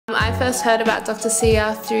first heard about Dr.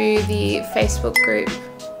 Siyer through the Facebook group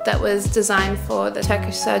that was designed for the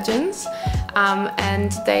Turkish surgeons,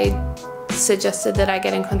 and they suggested that I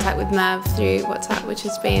get in contact with Merv through WhatsApp, which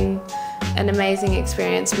has been an amazing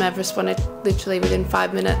experience. Merv responded literally within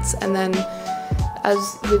 5 minutes, and then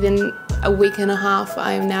within a week and a half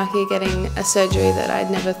I am now here getting a surgery that I'd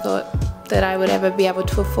never thought that I would ever be able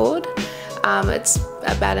to afford. It's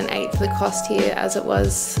about an eighth the cost here as it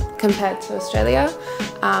was compared to Australia,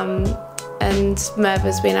 and Merv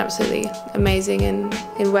has been absolutely amazing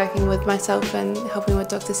in working with myself and helping with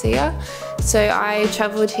Dr. Siyer. So I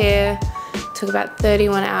travelled here, took about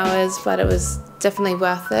 31 hours, but it was definitely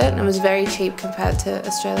worth it, and it was very cheap compared to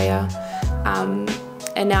Australia.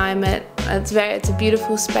 And now I'm at, it's a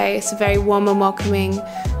beautiful space, very warm and welcoming.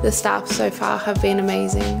 The staff so far have been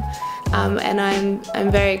amazing, and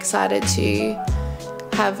I'm very excited to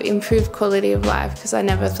have improved quality of life, because I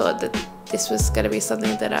never thought that this was going to be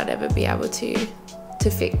something that I'd ever be able to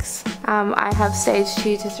fix. I have stage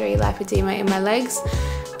 2 to 3 lipedema in my legs,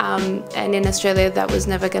 and in Australia that was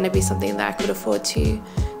never going to be something that I could afford to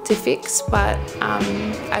fix, but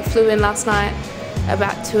I flew in last night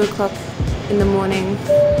about 2 o'clock in the morning,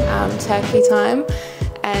 Turkey time,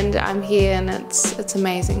 and I'm here, and it's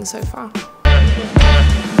amazing so far.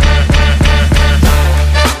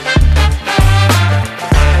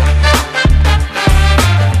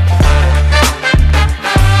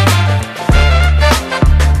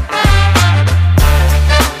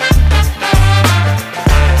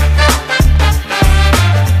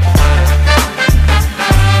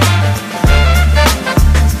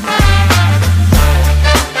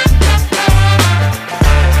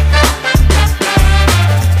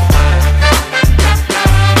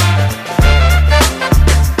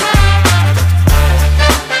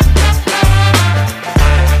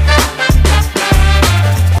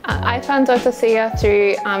 I found Dr. Siyer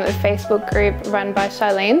through a Facebook group run by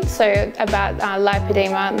Charlene, so about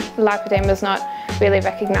lipedema. Lipedema is not really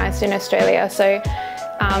recognised in Australia, so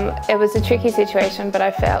it was a tricky situation, but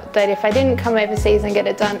I felt that if I didn't come overseas and get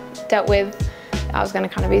it dealt with, I was going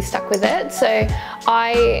to kind of be stuck with it. So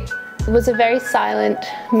I was a very silent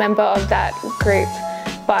member of that group,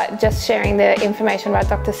 but just sharing the information about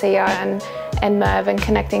Dr. Siyer and Merv and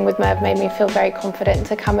connecting with Merv made me feel very confident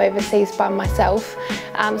to come overseas by myself.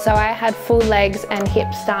 So I had full legs and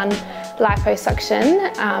hips done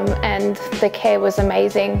liposuction, and the care was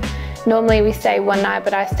amazing. Normally we stay 1 night,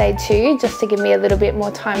 but I stayed 2 just to give me a little bit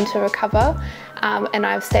more time to recover. And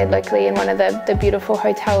I've stayed locally in one of the beautiful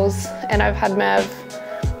hotels, and I've had Merv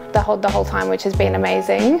the whole time, which has been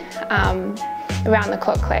amazing. Around the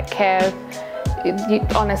clock care. You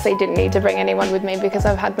honestly didn't need to bring anyone with me because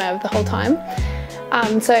I've had Merv the whole time.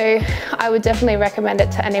 So I would definitely recommend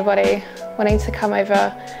it to anybody wanting to come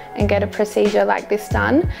over and get a procedure like this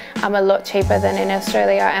done. A lot cheaper than in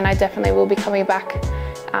Australia, and I definitely will be coming back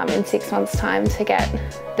in 6 months' time to get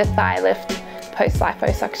the thigh lift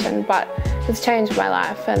post-liposuction. But it's changed my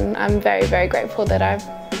life, and I'm very, very grateful that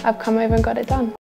I've come over and got it done.